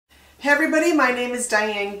Hey everybody, my name is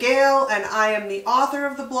Diane Gale and I am the author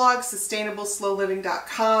of the blog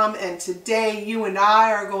sustainableslowliving.com, and today you and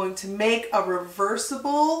I are going to make a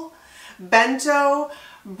reversible bento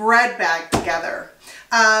bread bag together.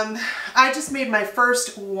 I just made my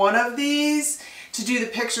first one of these to do the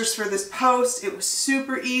pictures for this post. It was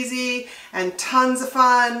super easy and tons of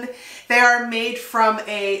fun. They are made from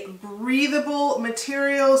a breathable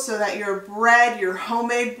material so that your bread, your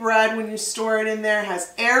homemade bread, when you store it in there,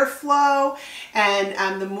 has airflow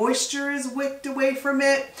and the moisture is wicked away from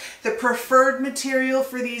it. The preferred material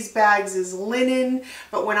for these bags is linen,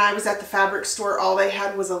 but when I was at the fabric store, all they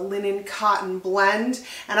had was a linen cotton blend,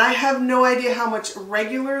 and I have no idea how much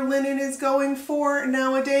regular linen is going for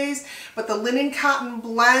nowadays, but the linen cotton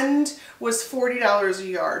blend was $40 a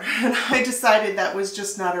yard, and I decided that was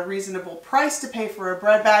just not a reasonable price to pay for a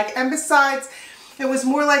bread bag. And besides, it was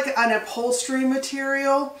more like an upholstery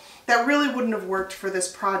material that really wouldn't have worked for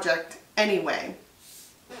this project anyway.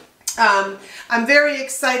 I'm very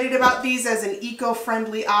excited about these as an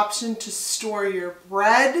eco-friendly option to store your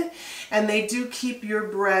bread, and they do keep your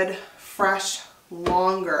bread fresh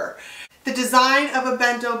longer. The design of a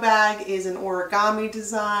bento bag is an origami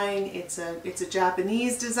design. It's a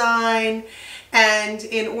Japanese design, and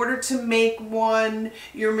in order to make one,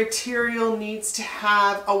 your material needs to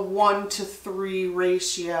have a 1:3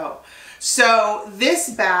 ratio. So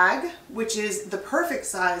this bag, which is the perfect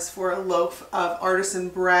size for a loaf of artisan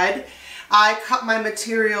bread, I cut my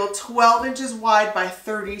material 12 inches wide by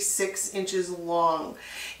 36 inches long.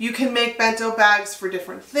 You can make bento bags for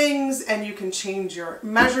different things, and you can change your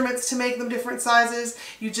measurements to make them different sizes.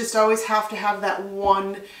 You just always have to have that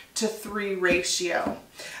 1:3 ratio.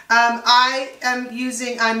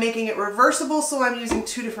 I'm making it reversible, so I'm using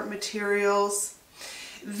two different materials.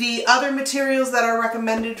 The other materials that are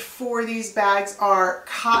recommended for these bags are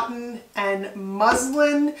cotton and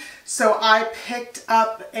muslin. So I picked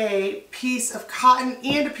up a piece of cotton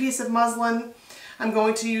and a piece of muslin. I'm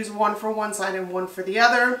going to use one for one side and one for the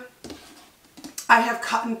other. I have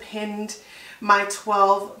cotton pinned my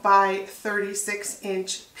 12 by 36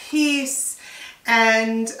 inch piece.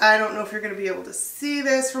 And I don't know if you're going to be able to see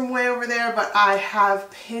this from way over there, but I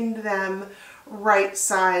have pinned them right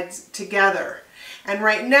sides together. And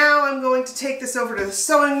right now I'm going to take this over to the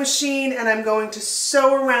sewing machine, and I'm going to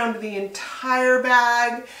sew around the entire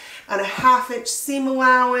bag on a 1/2 inch seam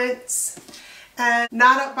allowance, and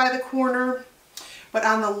not up by the corner, but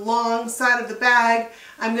on the long side of the bag.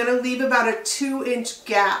 I'm going to leave about a 2-inch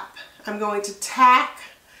gap. I'm going to tack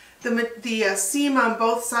the seam on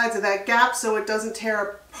both sides of that gap so it doesn't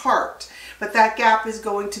tear apart, but that gap is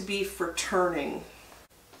going to be for turning.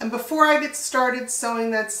 And before I get started sewing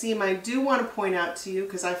that seam, I do want to point out to you,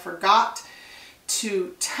 because I forgot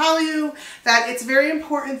to tell you, that it's very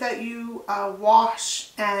important that you wash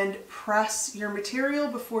and press your material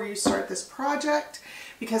before you start this project,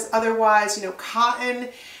 because otherwise, you know, cotton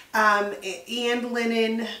and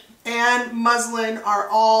linen and muslin are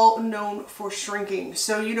all known for shrinking.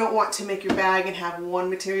 So you don't want to make your bag and have one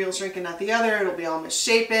material shrink and not the other. It'll be all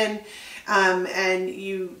misshapen. And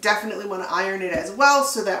you definitely want to iron it as well,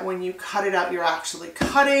 so that when you cut it out, you're actually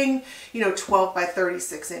cutting, you know, 12 by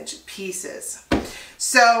 36 inch pieces.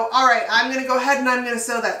 So, all right, I'm going to go ahead and I'm going to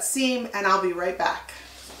sew that seam, and I'll be right back.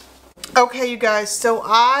 Okay, you guys, so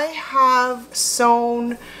I have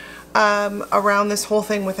sewn around this whole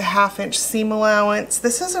thing with a 1/2 inch seam allowance.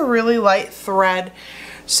 This is a really light thread,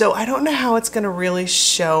 so I don't know how it's going to really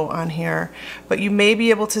show on here, but you may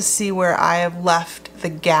be able to see where I have left the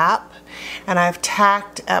gap, and I've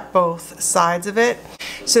tacked at both sides of it.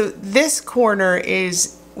 So this corner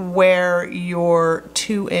is where your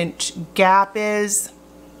 2-inch gap is.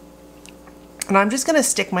 And I'm just going to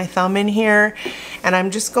stick my thumb in here, and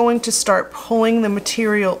I'm just going to start pulling the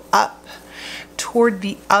material up toward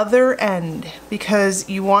the other end, because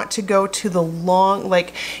you want to go to the long,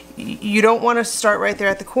 like, you don't want to start right there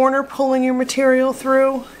at the corner pulling your material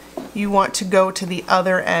through. You want to go to the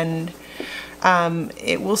other end.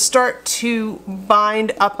 It will start to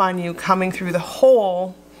bind up on you coming through the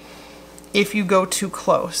hole if you go too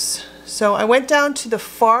close. So I went down to the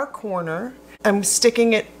far corner. I'm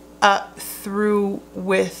sticking it up through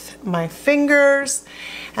with my fingers,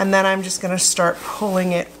 and then I'm just going to start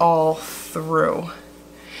pulling it all through.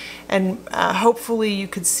 And hopefully you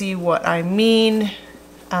could see what I mean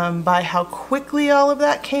by how quickly all of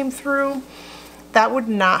that came through. That would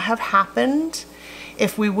not have happened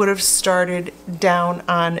if we would have started down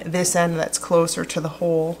on this end that's closer to the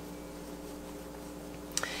hole.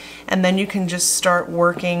 And then you can just start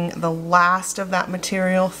working the last of that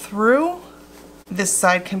material through. This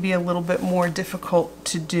side can be a little bit more difficult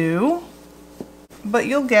to do. but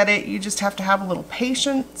you'll get it. You just have to have a little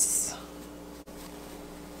patience.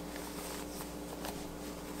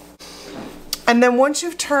 And then once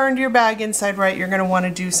you've turned your bag inside right, you're going to want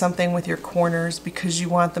to do something with your corners because you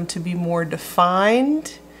want them to be more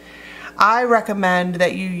defined. I recommend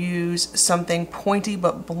that you use something pointy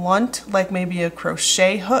but blunt, like maybe a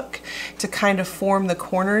crochet hook, to kind of form the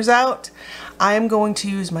corners out. I am going to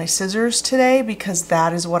use my scissors today because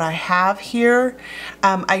that is what I have here.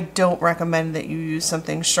 I don't recommend that you use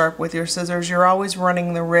something sharp with your scissors. You're always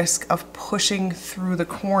running the risk of pushing through the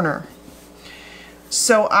corner.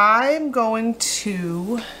 So I'm going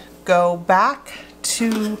to go back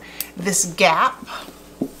to this gap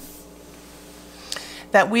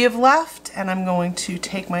that we have left, and I'm going to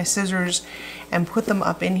take my scissors and put them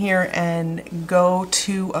up in here and go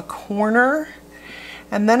to a corner.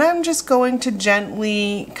 And then I'm just going to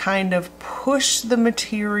gently kind of push the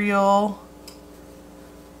material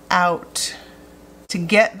out to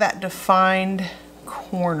get that defined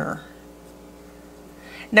corner.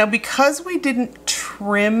 Now, because we didn't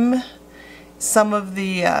trim some of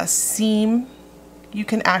the seam, you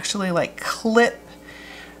can actually like clip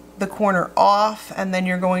the corner off, and then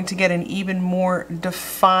you're going to get an even more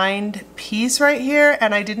defined piece right here,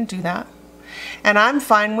 and I didn't do that. And I'm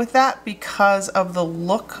fine with that because of the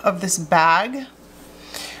look of this bag.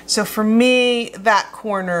 So for me, that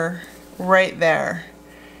corner right there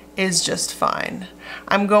is just fine.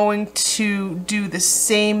 I'm going to do the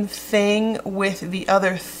same thing with the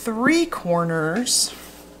other 3 corners.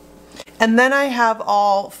 And then I have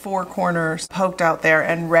all 4 corners poked out there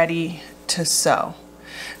and ready to sew.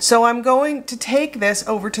 So I'm going to take this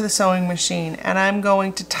over to the sewing machine and I'm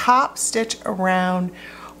going to top stitch around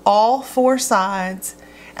all 4 sides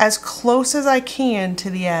as close as I can to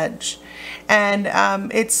the edge. And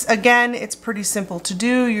it's pretty simple to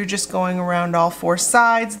do. You're just going around all 4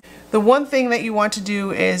 sides. The one thing that you want to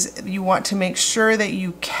do is you want to make sure that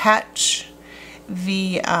you catch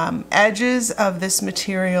the edges of this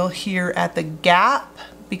material here at the gap,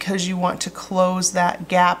 because you want to close that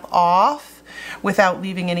gap off without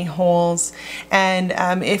leaving any holes. And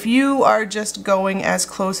if you are just going as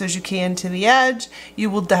close as you can to the edge, you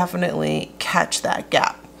will definitely catch that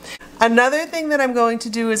gap. Another thing that I'm going to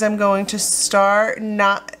do is I'm going to start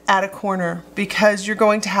not at a corner, because you're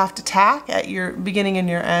going to have to tack at your beginning and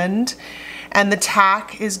your end. And the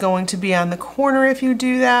tack is going to be on the corner if you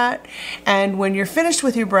do that. And when you're finished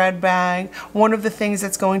with your bread bag, one of the things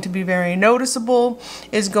that's going to be very noticeable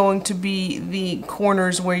is going to be the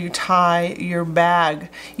corners where you tie your bag.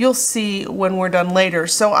 You'll see when we're done later.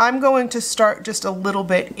 So I'm going to start just a little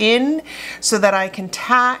bit in so that I can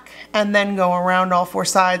tack and then go around all 4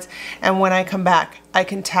 sides. And when I come back, I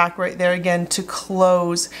can tack right there again to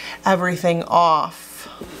close everything off.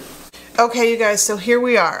 Okay, you guys, so here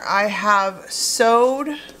we are. I have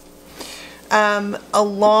sewed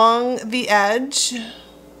along the edge.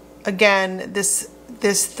 Again, this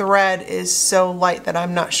thread is so light that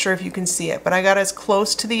I'm not sure if you can see it, but I got as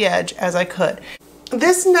close to the edge as I could.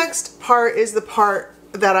 This next part is the part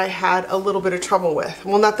that I had a little bit of trouble with.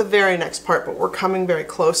 Well, not the very next part, but we're coming very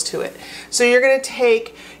close to it. So you're going to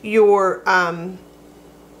take your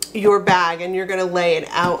bag and you're going to lay it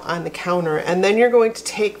out on the counter, and then you're going to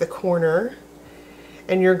take the corner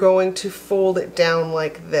and you're going to fold it down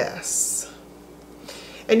like this.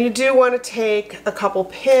 And you do want to take a couple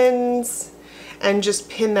pins and just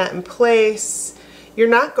pin that in place. You're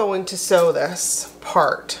not going to sew this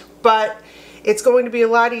part, but it's going to be a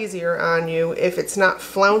lot easier on you if it's not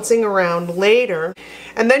flouncing around later.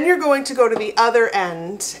 And then you're going to go to the other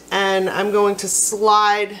end, and I'm going to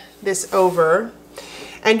slide this over.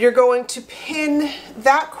 And you're going to pin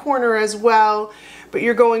that corner as well, but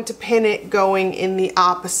you're going to pin it going in the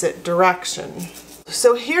opposite direction.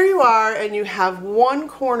 So here you are, and you have 1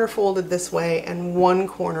 corner folded this way and 1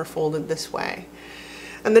 corner folded this way.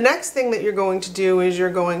 And the next thing that you're going to do is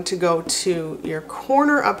you're going to go to your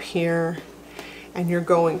corner up here and you're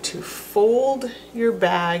going to fold your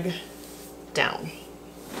bag down.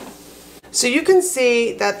 So you can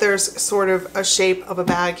see that there's sort of a shape of a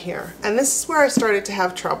bag here, and this is where I started to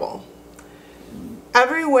have trouble.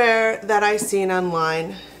 Everywhere that I've seen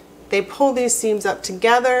online, they pull these seams up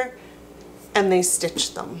together and they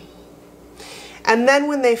stitch them. And then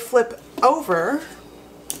when they flip over,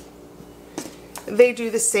 they do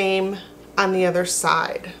the same on the other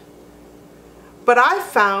side. But I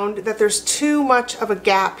found that there's too much of a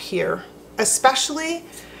gap here, especially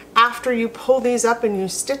after you pull these up and you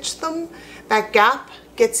stitch them. That gap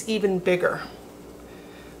gets even bigger.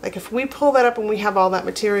 Like if we pull that up and we have all that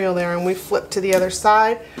material there and we flip to the other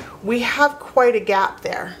side, we have quite a gap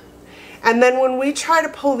there. And then when we try to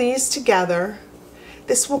pull these together,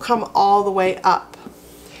 this will come all the way up.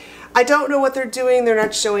 I don't know what they're doing. They're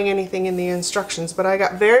not showing anything in the instructions, but I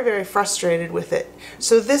got very, very frustrated with it.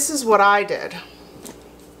 So this is what I did.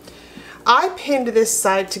 I pinned this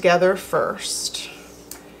side together first,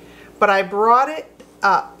 but I brought it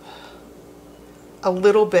up a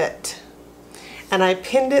little bit and I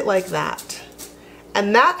pinned it like that.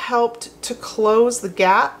 And that helped to close the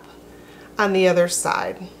gap on the other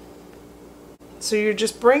side. So you're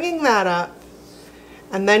just bringing that up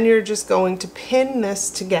and then you're just going to pin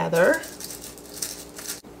this together.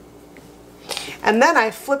 And then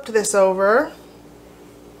I flipped this over,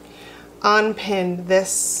 unpinned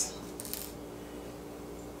this,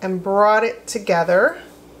 and brought it together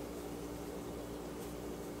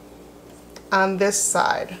on this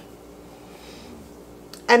side.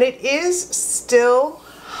 And it is still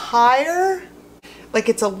higher, like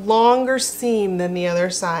it's a longer seam than the other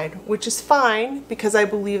side, which is fine because I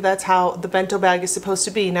believe that's how the bento bag is supposed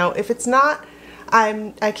to be. Now, if it's not,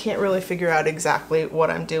 I can't really figure out exactly what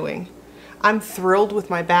I'm doing. I'm thrilled with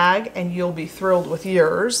my bag and you'll be thrilled with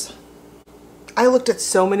yours. I looked at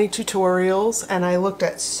so many tutorials and I looked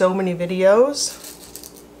at so many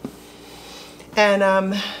videos,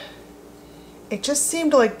 and it just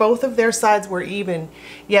seemed like both of their sides were even,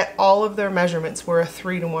 yet all of their measurements were a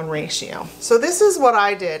 3-to-1 ratio. So this is what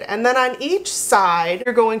I did. And then on each side,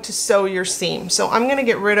 you're going to sew your seam. So I'm going to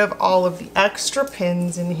get rid of all of the extra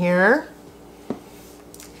pins in here.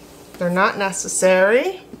 They're not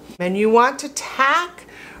necessary. And you want to tack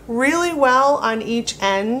really well on each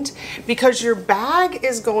end because your bag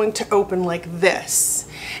is going to open like this.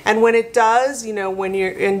 And when it does, you know, when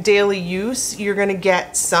you're in daily use, you're going to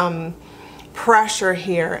get some pressure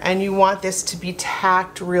here and you want this to be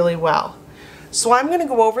tacked really well. So I'm going to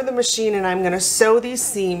go over the machine and I'm going to sew these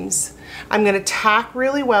seams. I'm going to tack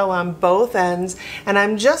really well on both ends and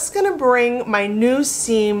I'm just going to bring my new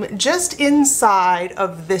seam just inside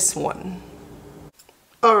of this one.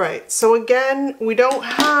 Alright, so again, we don't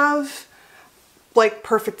have like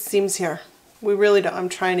perfect seams here. We really don't. I'm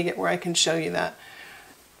trying to get where I can show you that.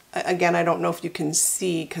 Again, I don't know if you can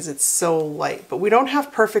see because it's so light, but we don't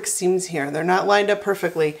have perfect seams here. They're not lined up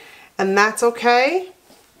perfectly, and that's okay.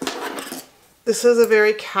 This is a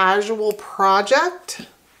very casual project,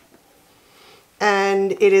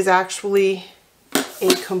 and it is actually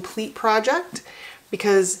a complete project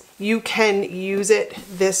because you can use it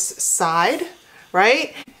this side,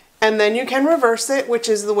 right? And then you can reverse it, which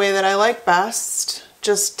is the way that I like best.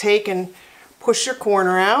 Just take and push your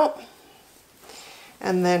corner out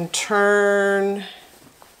and then turn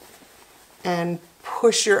and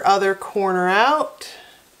push your other corner out.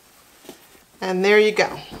 And there you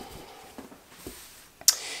go.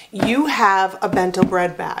 You have a bento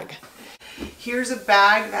bread bag. Here's a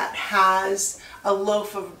bag that has a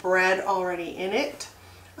loaf of bread already in it.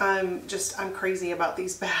 I'm crazy about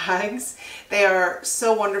these bags. They are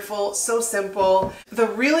so wonderful, so simple. The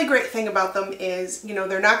really great thing about them is, you know,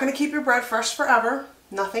 they're not going to keep your bread fresh forever.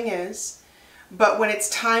 Nothing is. But when it's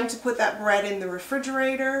time to put that bread in the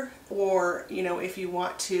refrigerator, or, you know, if you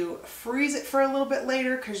want to freeze it for a little bit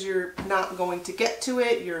later because you're not going to get to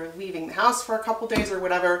it, you're leaving the house for a couple days or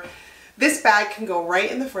whatever, this bag can go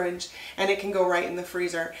right in the fridge and it can go right in the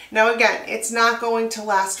freezer. Now again, it's not going to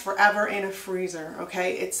last forever in a freezer,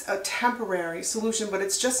 okay? It's a temporary solution, but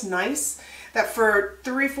it's just nice that for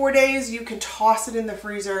 3-4 days you can toss it in the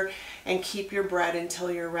freezer and keep your bread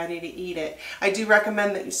until you're ready to eat it. I do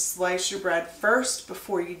recommend that you slice your bread first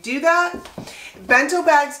before you do that. Bento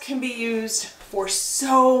bags can be used for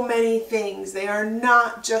so many things. They are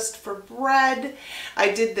not just for bread. I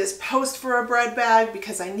did this post for a bread bag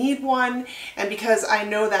because I need one and because I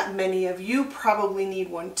know that many of you probably need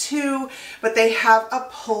one too, but they have a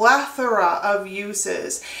plethora of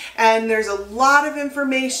uses and there's a lot of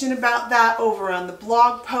information about that over on the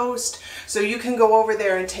blog post, so you can go over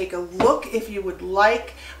there and take a look if you would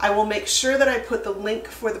like. I will make sure that I put the link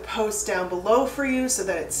for the post down below for you so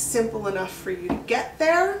that it's simple enough for you to get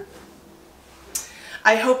there.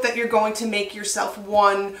 I hope that you're going to make yourself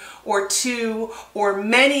 1 or 2 or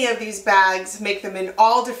many of these bags, make them in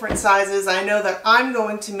all different sizes. I know that I'm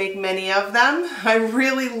going to make many of them. I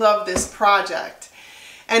really love this project.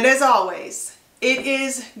 And as always, it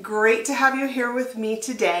is great to have you here with me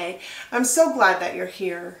today. I'm so glad that you're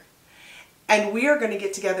here. And we are going to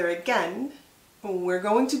get together again. We're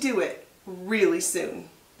going to do it really soon.